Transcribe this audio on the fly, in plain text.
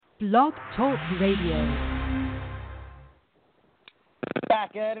Blog Talk Radio.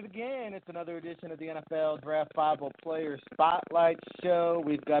 Back at it again. It's another edition of the NFL Draft 50 Player Spotlight Show.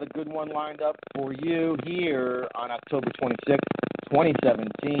 We've got a good one lined up for you here on October 26th,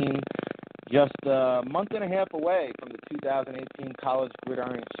 2017. Just a month and a half away from the 2018 College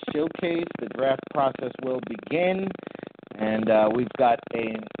Gridiron Showcase. The draft process will begin, and we've got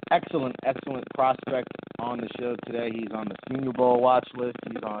an excellent prospect on the show today. He's on the Senior Bowl watch list.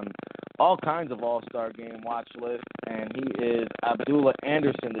 He's on all kinds of All-Star Game watch lists, and he is Abdullah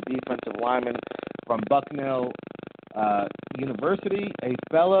Anderson, the defensive lineman from Bucknell University, a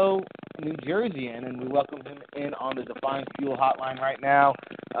fellow New Jerseyan, and we welcome him in on the Define Fuel hotline right now.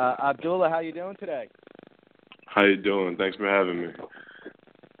 Abdullah, how you doing today? How you doing? Thanks for having me.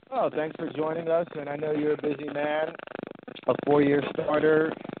 Oh, thanks for joining us, and I know you're a busy man, a four-year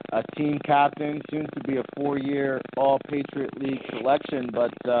starter, a team captain, soon to be a four-year All-Patriot League selection,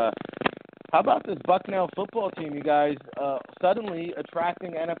 but how about this Bucknell football team, you guys suddenly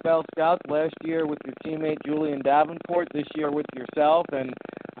attracting NFL scouts last year with your teammate Julian Davenport, this year with yourself, and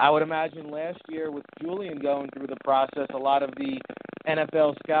I would imagine last year with Julian going through the process, a lot of the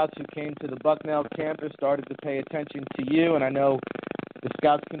NFL scouts who came to the Bucknell campus started to pay attention to you, and I know the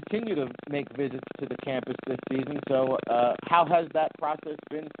scouts continue to make visits to the campus this season. So how has that process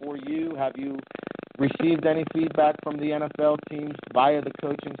been for you? Have you received any feedback from the NFL teams via the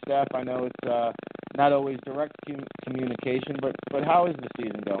coaching staff? I know it's not always direct communication, but how is the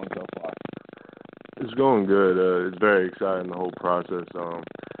season going so far? It's going good. It's very exciting, the whole process.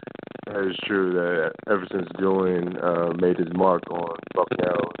 It is true that ever since Julian made his mark on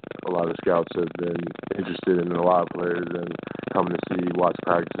Bucknell, a lot of scouts have been interested in a lot of players and coming to see, watch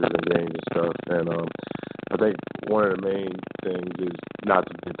practices and games and stuff. And I think one of the main things is not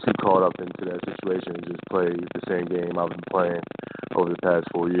to get too caught up into that situation and just play the same game I've been playing over the past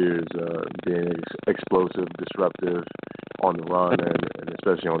 4 years, being explosive, disruptive on the run, and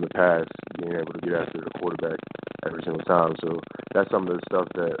especially on the pass, being able to get after the quarterback every single time. So that's some of the stuff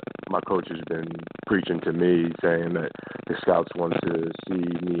that my coach has been preaching to me, saying that the scouts want to see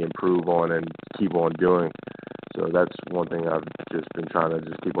me improve on and keep on doing. So that's one thing I've just been trying to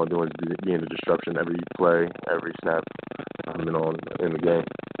just keep on doing, is being a disruption every play, every snap coming on in the game.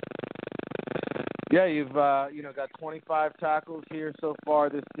 Yeah, you've got 25 tackles here so far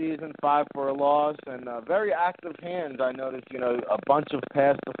this season, 5 for a loss, and very active hands. I noticed, a bunch of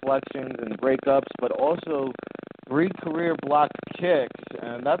pass deflections and breakups, but also 3 career blocked kicks,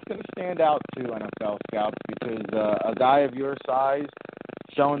 and that's going to stand out to NFL scouts because a guy of your size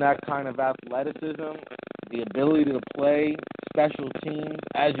showing that kind of athleticism, the ability to play special teams,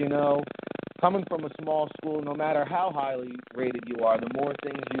 as you know, coming from a small school, no matter how highly rated you are, the more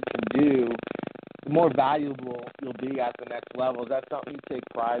things you can do, the more valuable you'll be at the next level. Is that something you take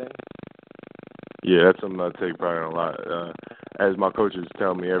pride in? Yeah, that's something I take pride in a lot. As my coaches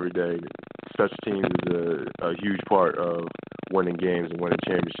tell me every day, special teams is a huge part of winning games and winning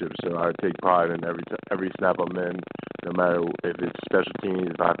championships. So I take pride in every snap I'm in, no matter if it's special teams,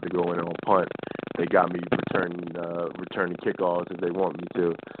 if I have to go in on punt. They got me returning kickoffs if they want me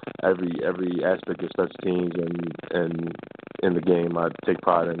to. Every aspect of special teams and in the game I take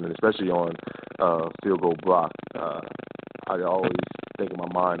pride in, and especially on field goal block. I always think in my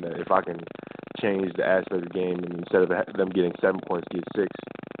mind that if I can change the aspect of the game, and instead of them getting 7 points, get 6,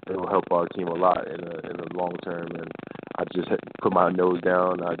 it will help our team a lot in the long term. And I just put my nose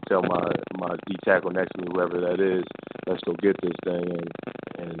down. I tell my D tackle next to me, whoever that is, let's go get this thing.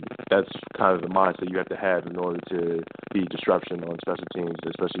 And that's kind of the mindset you have to have in order to be disruption on special teams,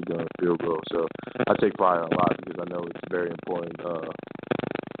 especially during field goal. So I take pride in a lot because I know it's very important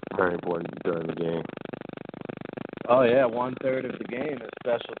during the game. Oh, yeah, 1/3 of the game is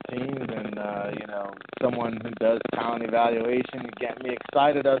special teams, and, someone who does talent evaluation. You get me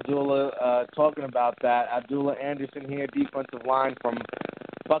excited, Abdullah, talking about that. Abdullah Anderson here, defensive line from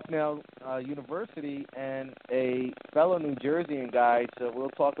Bucknell University, and a fellow New Jerseyan guy, so we'll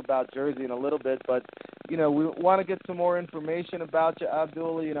talk about Jersey in a little bit, but, we want to get some more information about you,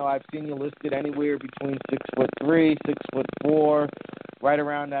 Abdullah. I've seen you listed anywhere between 6'3", 6'4", right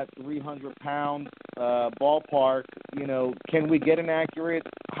around that 300-pound ballpark. Can we get an accurate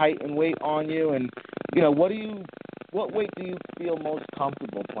height and weight on you? And, what weight do you feel most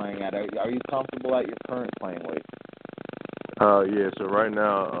comfortable playing at? Are you comfortable at your current playing weight? Yeah, so right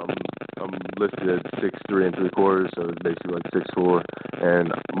now I'm listed at 6'3 3/4", so it's basically like 6'4",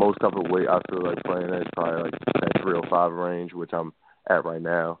 and most comfortable weight I feel like playing at is probably like that 305 range, which I'm at right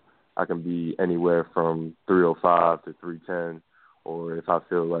now. I can be anywhere from 305 to 310, or if I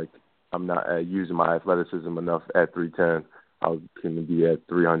feel like I'm not using my athleticism enough at 310, I was going to be at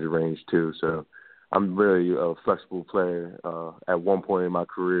 300 range too. So I'm really a flexible player. At one point in my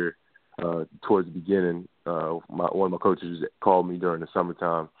career, towards the beginning, one of my coaches called me during the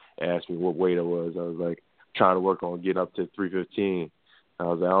summertime and asked me what weight I was. I was like trying to work on getting up to 315. I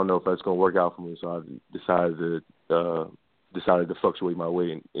was like, I don't know if that's going to work out for me. So I decided to fluctuate my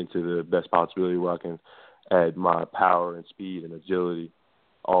weight into the best possibility where I can add my power and speed and agility,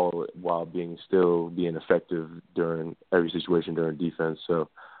 all while being effective during every situation during defense. So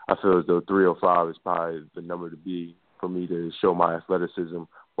I feel as though 305 is probably the number to be for me to show my athleticism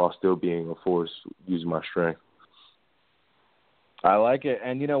while still being a force using my strength. I like it.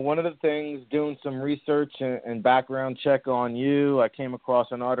 And, one of the things, doing some research and background check on you, I came across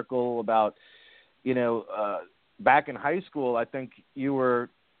an article about, back in high school, I think you were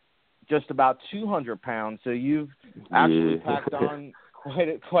just about 200 pounds. So you've actually packed on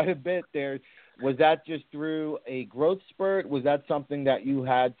quite a bit there. Was that just through a growth spurt? Was that something that you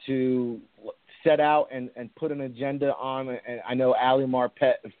had to set out and put an agenda on? And I know Ali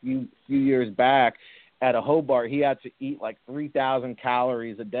Marpet a few years back at a Hobart, he had to eat like 3,000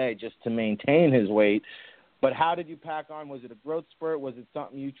 calories a day just to maintain his weight. But how did you pack on? Was it a growth spurt? Was it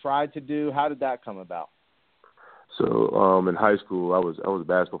something you tried to do? How did that come about? So in high school, I was a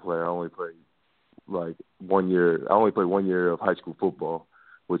basketball player. I only played 1 year. I only played 1 year of high school football,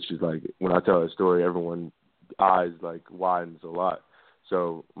 which is like when I tell that story, everyone's eyes widens a lot.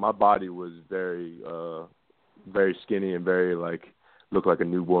 So my body was very skinny and very looked like a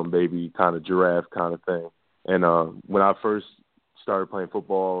newborn baby, kind of giraffe kind of thing. And when I first started playing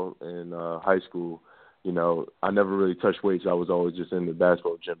football in high school, I never really touched weights. I was always just in the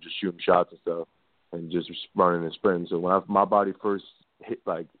basketball gym, just shooting shots and stuff, and just running and sprinting. So when my body first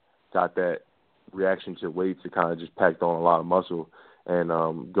got that reaction to weights, it kind of just packed on a lot of muscle.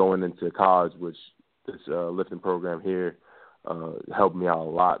 And going into college, which this lifting program here helped me out a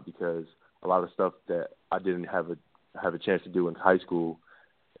lot, because a lot of stuff that I didn't have a chance to do in high school,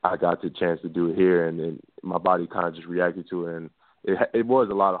 I got the chance to do it here, and then my body kind of just reacted to it. And it was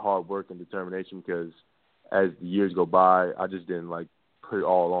a lot of hard work and determination, because as the years go by, I just didn't put it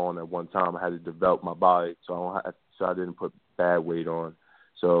all on at one time. I had to develop my body, so I didn't put bad weight on.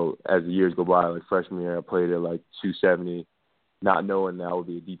 So as the years go by, freshman year, I played at 270, not knowing that I would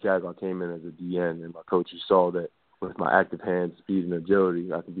be a D tackle. I came in as a DN, and my coaches saw that with my active hands, speed, and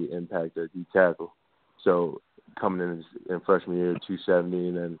agility, I could be an impact at D tackle. So coming in freshman year, 270,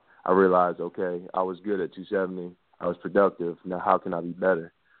 and then I realized, okay, I was good at 270. I was productive. Now how can I be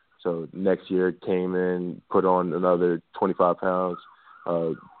better? So next year came in, put on another 25 pounds,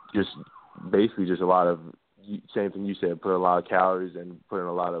 just a lot of, same thing you said, put a lot of calories and put in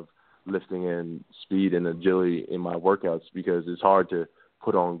a lot of lifting and speed and agility in my workouts, because it's hard to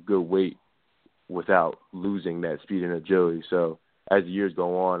put on good weight without losing that speed and agility. So as the years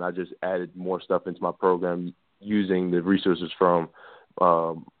go on, I just added more stuff into my program using the resources from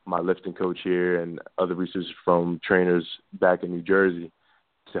my lifting coach here and other resources from trainers back in New Jersey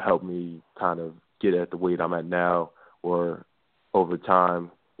to help me kind of get at the weight I'm at now. Or over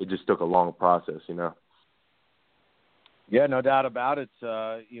time, it just took a long process, Yeah, no doubt about it.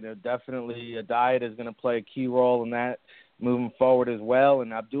 Definitely a diet is going to play a key role in that moving forward as well.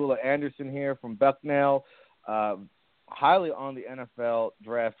 And Abdullah Anderson here from Bucknell, highly on the NFL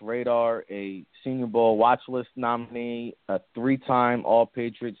draft radar, a Senior Bowl watch list nominee, a 3-time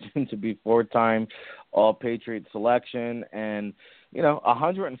All-Patriot, soon to be 4-time All-Patriot selection, and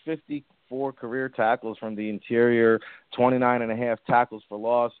 154 career tackles from the interior, 29.5 tackles for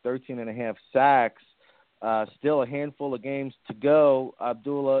loss, 13.5 sacks. Still a handful of games to go.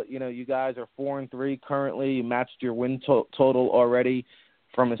 Abdullah, you guys are 4-3 currently. You matched your win total already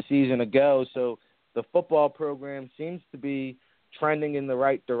from a season ago. So the football program seems to be trending in the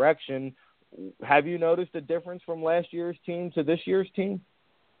right direction. Have you noticed a difference from last year's team to this year's team?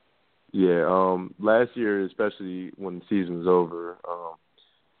 Yeah, last year, especially when the season was over,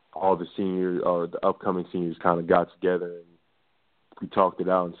 all the seniors or the upcoming seniors kind of got together and we talked it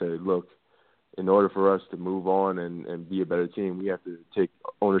out and said, look, in order for us to move on and be a better team, we have to take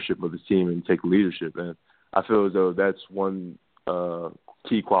ownership of the team and take leadership. And I feel as though that's one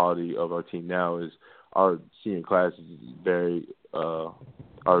key quality of our team now is our senior class is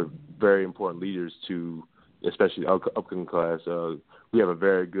are very important leaders to, especially our upcoming class. We have a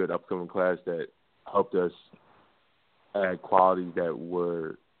very good upcoming class that helped us add qualities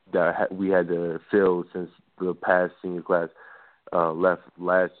that we had to fill since the past senior class left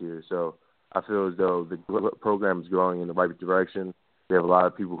last year. So I feel as though the program is growing in the right direction. We have a lot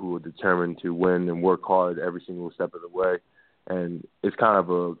of people who are determined to win and work hard every single step of the way. And it's kind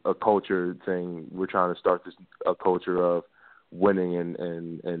of a culture thing. We're trying to start a culture of winning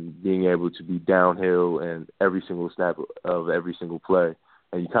and being able to be downhill and every single snap of every single play.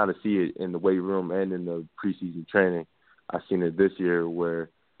 And you kind of see it in the weight room and in the preseason training. I've seen it this year where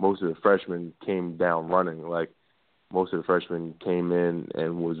most of the freshmen came down running. Like, most of the freshmen came in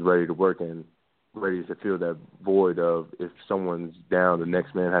and was ready to work and ready to fill that void of if someone's down, the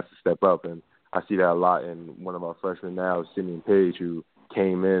next man has to step up. And I see that a lot in one of our freshmen now, Simeon Page, who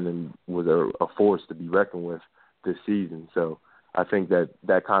came in and was a force to be reckoned with this season. So I think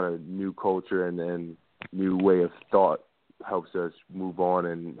that kind of new culture and new way of thought helps us move on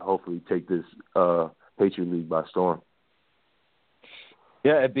and hopefully take this Patriot League by storm.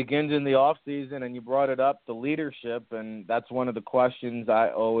 Yeah, it begins in the off season, and you brought it up, the leadership, and that's one of the questions I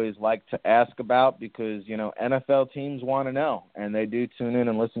always like to ask about because, NFL teams want to know, and they do tune in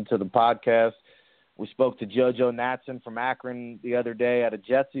and listen to the podcast. We spoke to JoJo Natson from Akron the other day at a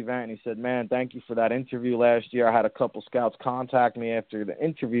Jets event, and he said, man, thank you for that interview last year. I had a couple scouts contact me after the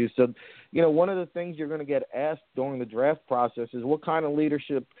interview. So, one of the things you're going to get asked during the draft process is what kind of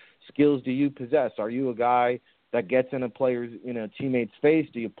leadership skills do you possess? Are you a guy that gets in a player's, teammate's face?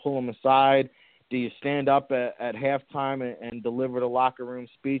 Do you pull them aside? Do you stand up at halftime and deliver the locker room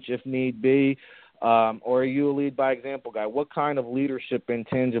speech if need be? Or are you a lead by example guy? What kind of leadership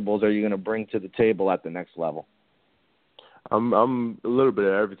intangibles are you going to bring to the table at the next level? I'm a little bit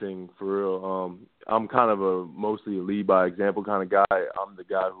of everything, for real. I'm kind of mostly a lead by example kind of guy. I'm the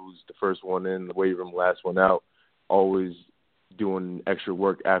guy who's the first one in the weight room, last one out, always doing extra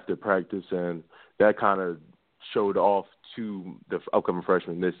work after practice, and that kind of showed off to the upcoming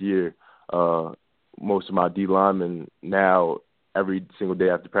freshmen this year. Most of my D linemen now, every single day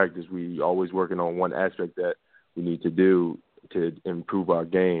after practice, we always working on one aspect that we need to do to improve our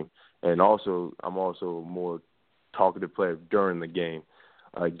game. And also, I'm also a more talkative player during the game.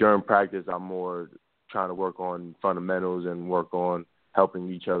 During practice, I'm more trying to work on fundamentals and work on helping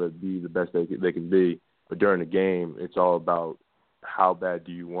each other be the best they can be. But during the game, it's all about how bad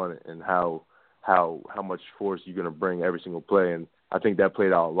do you want it and how much force you're going to bring every single play. And I think that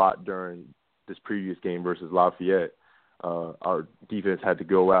played out a lot during this previous game versus Lafayette. Our defense had to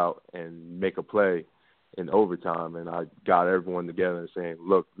go out and make a play in overtime, and I got everyone together and saying,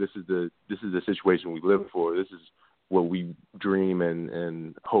 look, this is the situation we live for. This is what we dream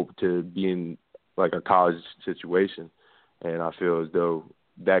and hope to be in, like a college situation. And I feel as though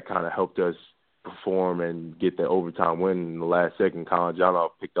that kind of helped us perform and get the overtime win in the last second. Colin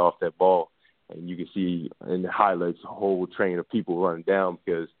Johnnoff picked off that ball, and you can see in the highlights a whole train of people running down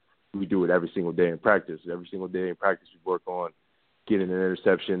because we do it every single day in practice. Every single day in practice we work on getting an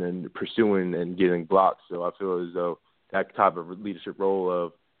interception and pursuing and getting blocks. So I feel as though that type of leadership role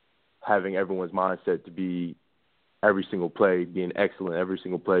of having everyone's mindset to be every single play being excellent, every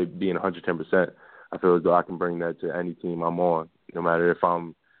single play being 110%, I feel as though I can bring that to any team I'm on, no matter if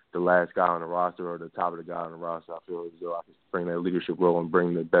I'm the last guy on the roster or the top of the guy on the roster. I feel as though I can bring that leadership role and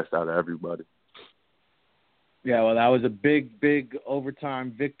bring the best out of everybody. Yeah, well, that was a big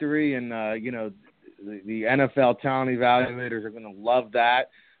overtime victory, and, the NFL talent evaluators are going to love that.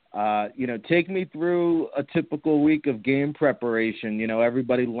 Take me through a typical week of game preparation.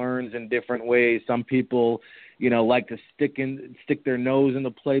 Everybody learns in different ways. Some people, like to stick their nose in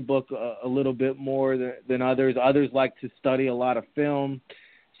the playbook a little bit more than others. Others like to study a lot of film.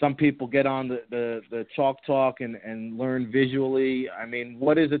 Some people get on the chalk talk and learn visually. I mean,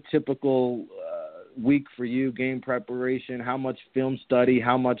 what is a typical week for you, game preparation? How much film study,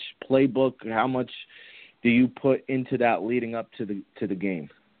 how much playbook, how much do you put into that leading up to the game?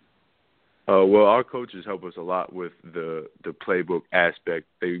 Well, our coaches help us a lot with the playbook aspect.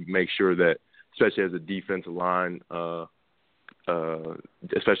 They make sure that, especially as a defensive line,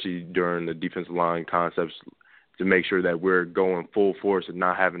 especially during the defensive line concepts, to make sure that we're going full force and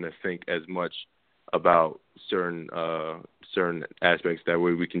not having to think as much about certain aspects. That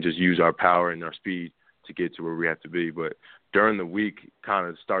way we can just use our power and our speed to get to where we have to be. But during the week, kind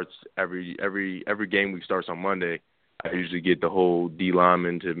of starts every game week starts on Monday. I usually get the whole D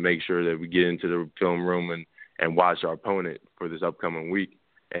lineman to make sure that we get into the film room and watch our opponent for this upcoming week.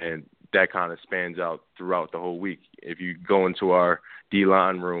 And that kind of spans out throughout the whole week. If you go into our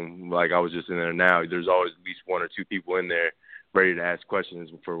D-line room, like I was just in there now, there's always at least one or two people in there ready to ask questions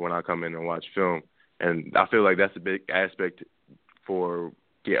for when I come in and watch film. And I feel like that's a big aspect for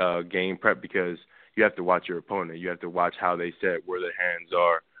game prep because you have to watch your opponent. You have to watch how they set, where their hands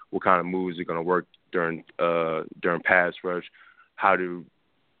are, what kind of moves are going to work during pass rush, how to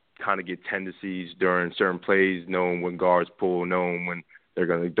kind of get tendencies during certain plays, knowing when guards pull, knowing when they're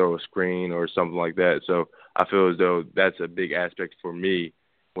going to throw a screen or something like that. So I feel as though that's a big aspect for me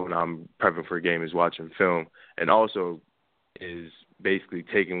when I'm prepping for a game is watching film. And also is basically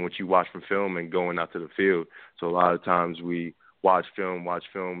taking what you watch from film and going out to the field. So a lot of times we watch film,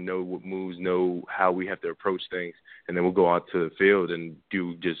 know what moves, know how we have to approach things, and then we'll go out to the field and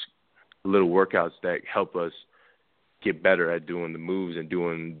do just little workouts that help us get better at doing the moves and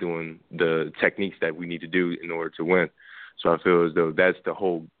doing the techniques that we need to do in order to win. So I feel as though that's the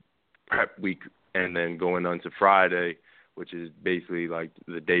whole prep week, and then going on to Friday, which is basically like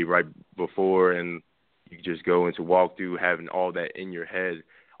the day right before, and you just go into walkthrough, having all that in your head,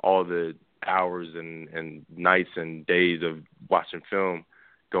 all the hours and nights and days of watching film,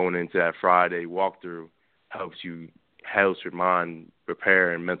 going into that Friday walkthrough helps your mind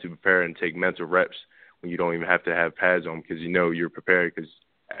prepare and mentally prepare and take mental reps when you don't even have to have pads on, because you know you're prepared, because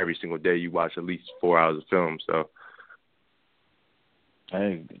every single day you watch at least 4 hours of film. So,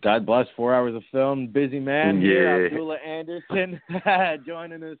 hey, God bless 4 hours of film. Busy man here, Abdullah Anderson,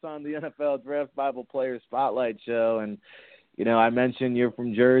 joining us on the NFL Draft Bible Players Spotlight Show. And, you know, I mentioned you're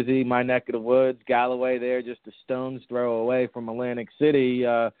from Jersey, my neck of the woods, Galloway there, just a stone's throw away from Atlantic City.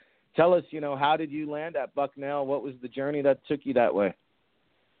 Tell us, you know, how did you land at Bucknell? What was the journey that took you that way?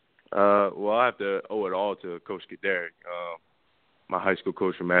 Well, I have to owe it all to Coach Gadarick, my high school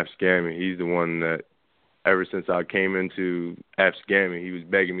coach from Abscammy. He's the one that, ever since I came into Abscammy, he was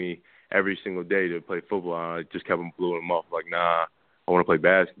begging me every single day to play football. I just kept blowing him off, like, nah, I want to play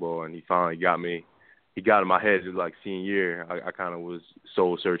basketball. And he finally got me. He got in my head. It was like senior year. I kind of was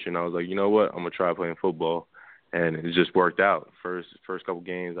soul searching. I was like, you know what, I'm gonna try playing football, and it just worked out. First couple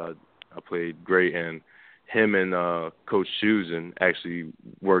games, I played great, and him and Coach Susan actually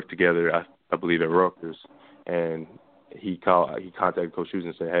worked together, I believe, at Rutgers. And he contacted Coach Susan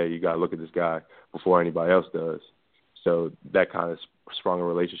and said, hey, you got to look at this guy before anybody else does. So that kind of sprung a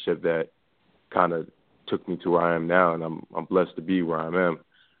relationship that kind of took me to where I am now, and I'm blessed to be where I am.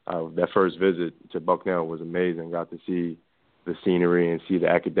 That first visit to Bucknell was amazing. Got to see the scenery and see the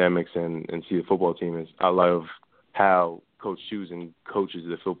academics and see the football team. I love how Coach Susan coaches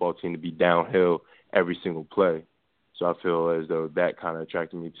the football team to be downhill every single play. So I feel as though that kind of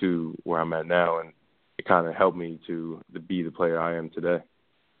attracted me to where I'm at now, and it kind of helped me to be the player I am today.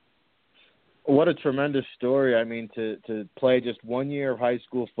 What a tremendous story. I mean, to play just 1 year of high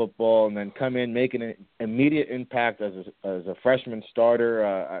school football and then come in, make an immediate impact as a freshman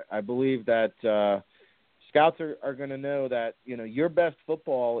starter. I believe that scouts are going to know that, you know, your best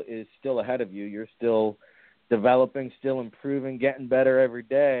football is still ahead of you. You're still developing, still improving, getting better every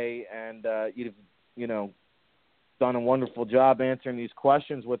day, and you've, you know, done a wonderful job answering these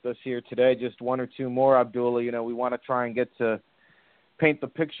questions with us here today. Just one or two more, Abdullah. You know, we want to try and get to paint the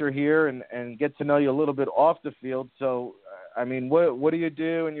picture here and get to know you a little bit off the field. So, I mean, what do you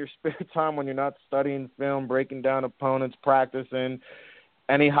do in your spare time when you're not studying film, breaking down opponents, practicing?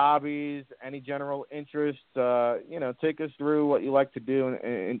 Any hobbies, any general interests? You know, take us through what you like to do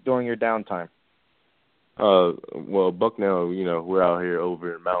during your downtime. Well, Bucknell, you know, we're out here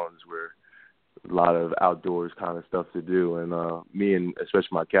over in the mountains where a lot of outdoors kind of stuff to do. And me and especially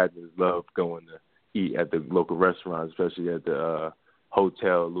my captains love going to eat at the local restaurants, especially at the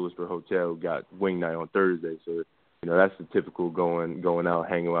Lewisburg Hotel. Got wing night on Thursday. So, you know, that's the typical going out,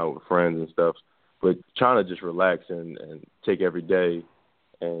 hanging out with friends and stuff. But trying to just relax and take every day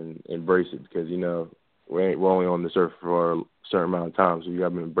and embrace it, because, you know, we're only on this earth for a certain amount of time. So you got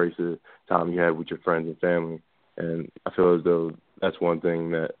to embrace the time you have with your friends and family. And I feel as though that's one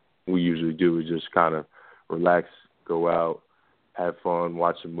thing that we usually do, is just kind of relax, go out, have fun,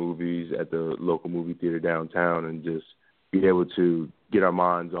 watch some movies at the local movie theater downtown, and just be able to get our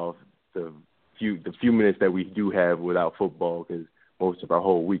minds off the few minutes that we do have without football, because most of our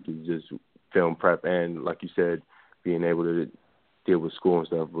whole week is just film prep and, like you said, being able to deal with school and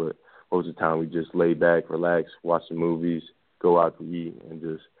stuff. But most of the time we just lay back, relax, watch some movies, go out to eat, and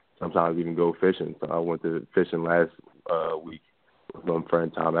just sometimes even go fishing. So I went to fishing last week with my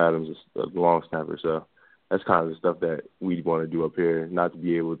friend Tom Adams, a long snapper. So that's kind of the stuff that we want to do up here, to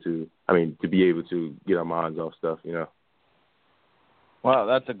be able to get our minds off stuff, you know. Well,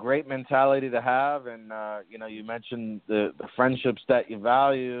 that's a great mentality to have. And, you know, you mentioned the friendships that you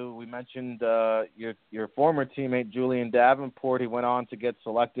value. We mentioned your former teammate, Julian Davenport. He went on to get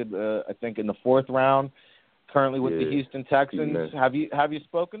selected, I think, in the 4th round, currently with the Houston Texans. Have you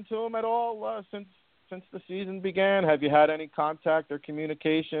spoken to him at all since the season began? Have you had any contact or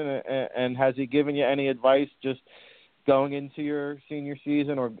communication? And has he given you any advice just going into your senior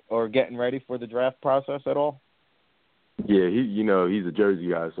season or getting ready for the draft process at all? Yeah, he's a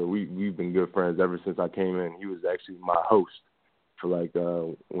Jersey guy, so we've been good friends ever since I came in. He was actually my host for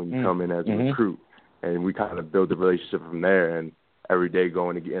when you come in as a recruit, and we kind of built a relationship from there. And every day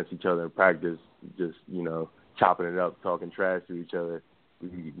going against each other in practice, just chopping it up, talking trash to each other.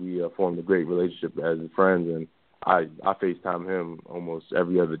 We formed a great relationship as friends, and I FaceTime him almost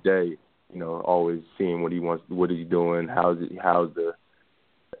every other day. You know, always seeing what he wants, what is he doing, how's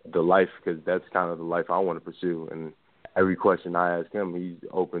the life, because that's kind of the life I want to pursue. And every question I ask him, he's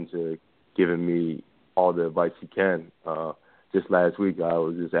open to giving me all the advice he can. Just last week, I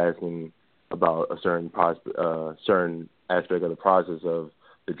was just asking about a certain aspect of the process of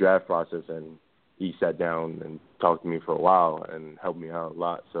the draft process, and he sat down and talked to me for a while and helped me out a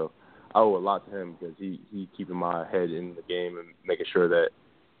lot. So I owe a lot to him because he keeping my head in the game and making sure that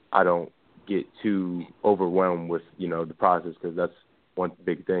I don't get too overwhelmed with, you know, the process, because that's one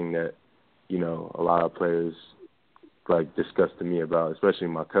big thing that, you know, a lot of players like discuss to me about, especially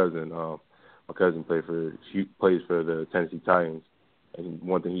my cousin. My cousin plays for the Tennessee Titans, and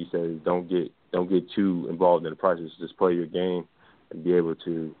one thing he says is don't get too involved in the process. Just play your game and be able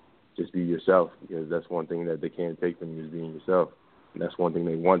to just be yourself, because that's one thing that they can't take from you is being yourself, and that's one thing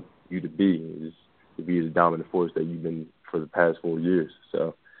they want you to be, is to be the dominant force that you've been for the past 4 years.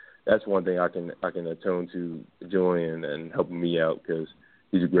 So that's one thing I can atone to Julian and helping me out, because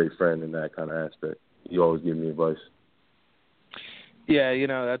he's a great friend in that kind of aspect. He always gives me advice. Yeah, you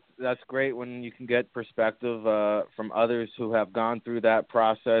know, that's great when you can get perspective from others who have gone through that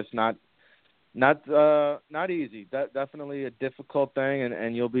process. Not easy. Definitely a difficult thing,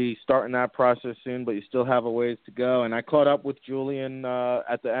 and you'll be starting that process soon, but you still have a ways to go. And I caught up with Julian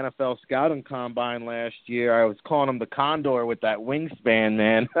at the NFL Scouting Combine last year. I was calling him the Condor with that wingspan,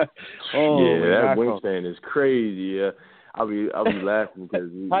 man. That wingspan is crazy. Yeah. I'll be laughing because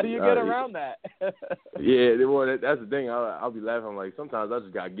how do you get around that? Well, that's the thing. I'll be laughing. I'm like, sometimes I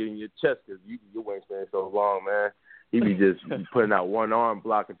just gotta get in your chest because your wingspan is so long, man. He be just putting out one arm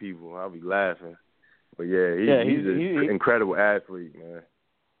blocking people. I'll be laughing. But he's an incredible athlete, man.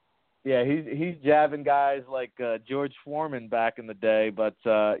 Yeah, he's jabbing guys like George Foreman back in the day. But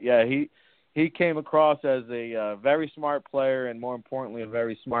he came across as a very smart player and, more importantly, a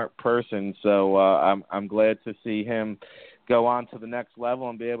very smart person. So I'm glad to see him go on to the next level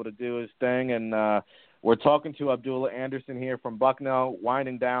and be able to do his thing. And we're talking to Abdullah Anderson here from Bucknell,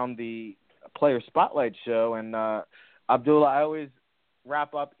 winding down the Player Spotlight show. And Abdullah, I always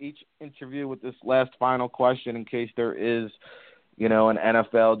wrap up each interview with this last final question in case there is, you know, an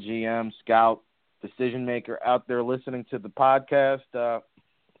NFL GM, scout, decision maker out there listening to the podcast.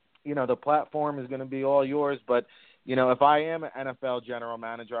 You know, the platform is going to be all yours, but, you know, if I am an NFL general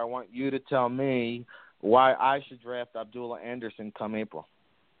manager, I want you to tell me why I should draft Abdullah Anderson come April.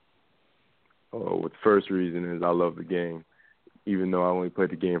 Oh, the first reason is I love the game. Even though I only played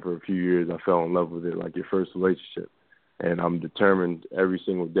the game for a few years, I fell in love with it like your first relationship. And I'm determined every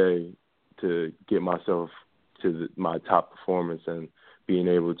single day to get myself to my top performance and being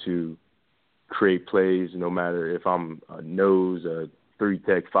able to create plays, no matter if I'm a nose, a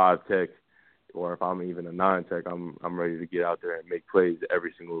 3-tech, 5-tech, or if I'm even a 9-tech, I'm ready to get out there and make plays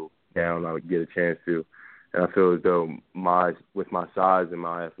every single down I would get a chance to. And I feel as though with my size and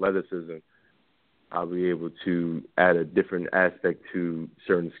my athleticism, I'll be able to add a different aspect to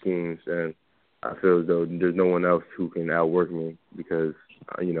certain schemes. And I feel as though there's no one else who can outwork me because,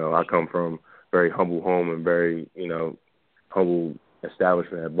 you know, I come from a very humble home and very, you know, humble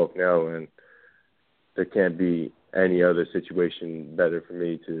establishment at Bucknell, and there can't be any other situation better for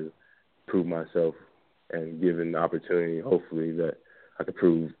me to prove myself and given the opportunity, hopefully, that I could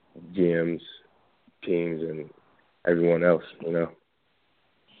prove GMs, teams, and everyone else, you know.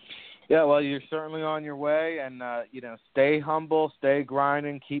 Yeah, well, you're certainly on your way, and, you know, stay humble, stay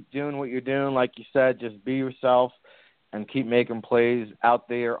grinding, keep doing what you're doing. Like you said, just be yourself and keep making plays out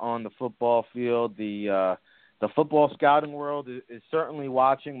there on the football field. The football scouting world is certainly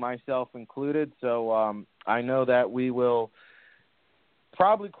watching, myself included, so I know that we will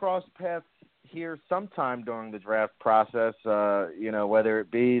probably cross paths here sometime during the draft process, you know, whether it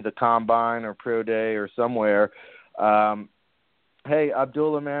be the Combine or Pro Day or somewhere. Hey,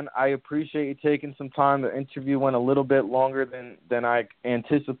 Abdullah, man, I appreciate you taking some time. The interview went a little bit longer than I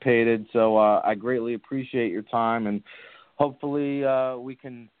anticipated, so I greatly appreciate your time, and hopefully we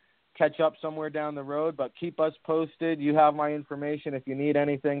can catch up somewhere down the road, but keep us posted. You have my information. If you need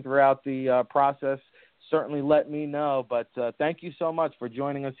anything throughout the process, certainly let me know. But thank you so much for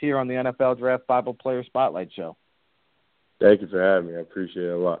joining us here on the NFL Draft Bible Player Spotlight Show. Thank you for having me. I appreciate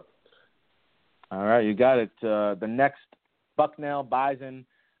it a lot. All right, you got it. The next Bucknell Bison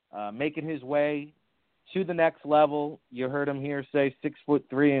making his way to the next level. You heard him here say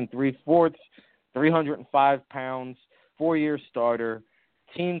 6'3" 3/4", 305 pounds, 4-year starter,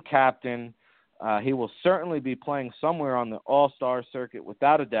 team captain. He will certainly be playing somewhere on the All-Star circuit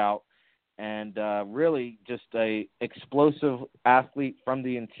without a doubt. and really just a explosive athlete from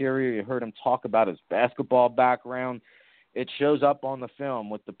the interior. You heard him talk about his basketball background. It shows up on the film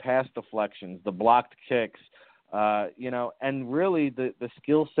with the pass deflections, the blocked kicks, and really the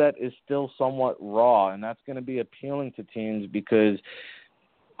skill set is still somewhat raw, and that's going to be appealing to teams because,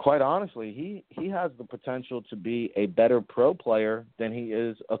 quite honestly, he has the potential to be a better pro player than he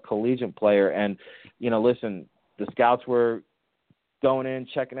is a collegiate player. And, listen, the scouts were going in,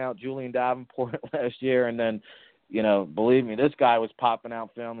 checking out Julian Davenport last year, and then, believe me, this guy was popping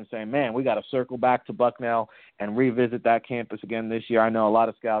out film and saying, man, we got to circle back to Bucknell and revisit that campus again this year. I know a lot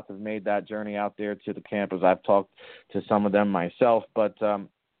of scouts have made that journey out there to the campus. I've talked to some of them myself, but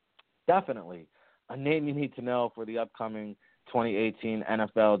definitely a name you need to know for the upcoming 2018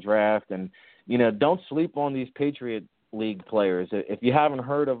 NFL draft. And, don't sleep on these Patriot League players. If you haven't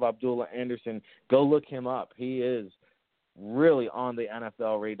heard of Abdullah Anderson, go look him up. He is really on the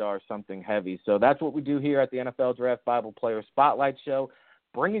NFL radar, something heavy. So that's what we do here at the NFL Draft Bible Player Spotlight Show,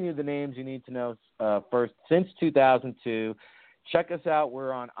 bringing you the names you need to know first since 2002. Check us out.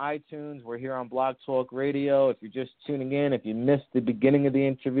 We're on iTunes. We're here on Blog Talk Radio. If you're just tuning in, if you missed the beginning of the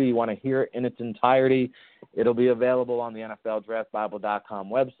interview, you want to hear it in its entirety, it'll be available on the NFLDraftBible.com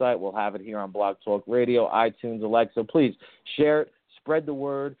website. We'll have it here on Blog Talk Radio, iTunes, Alexa. Please share it, spread the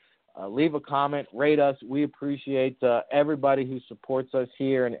word. Leave a comment, rate us. We appreciate everybody who supports us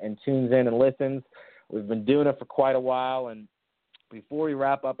here and tunes in and listens. We've been doing it for quite a while. And before we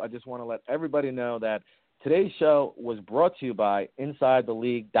wrap up, I just want to let everybody know that today's show was brought to you by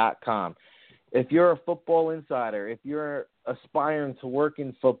InsideTheLeague.com. If you're a football insider, if you're aspiring to work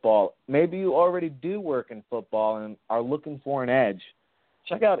in football, maybe you already do work in football and are looking for an edge,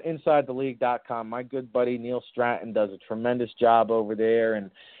 check out InsideTheLeague.com. My good buddy Neil Stratton does a tremendous job over there, and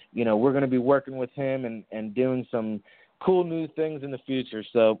we're going to be working with him and doing some cool new things in the future.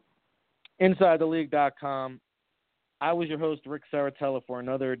 So, InsideTheLeague.com. I was your host, Rick Saratella, for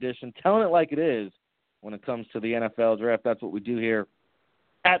another edition, telling it like it is when it comes to the NFL Draft. That's what we do here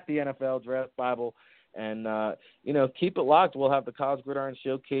at the NFL Draft Bible. And, keep it locked. We'll have the College Gridiron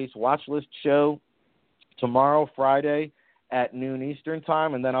Showcase watch list show tomorrow, Friday, at noon Eastern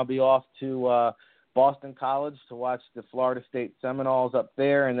time, and then I'll be off to Boston College to watch the Florida State Seminoles up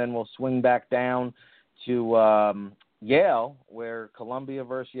there, and then we'll swing back down to Yale, where Columbia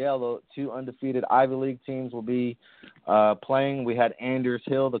versus Yale, the two undefeated Ivy League teams, will be playing. We had Anders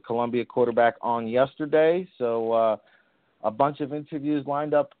Hill, the Columbia quarterback, on yesterday, so a bunch of interviews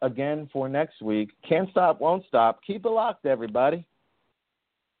lined up again for next week. Can't stop, won't stop. Keep it locked, everybody.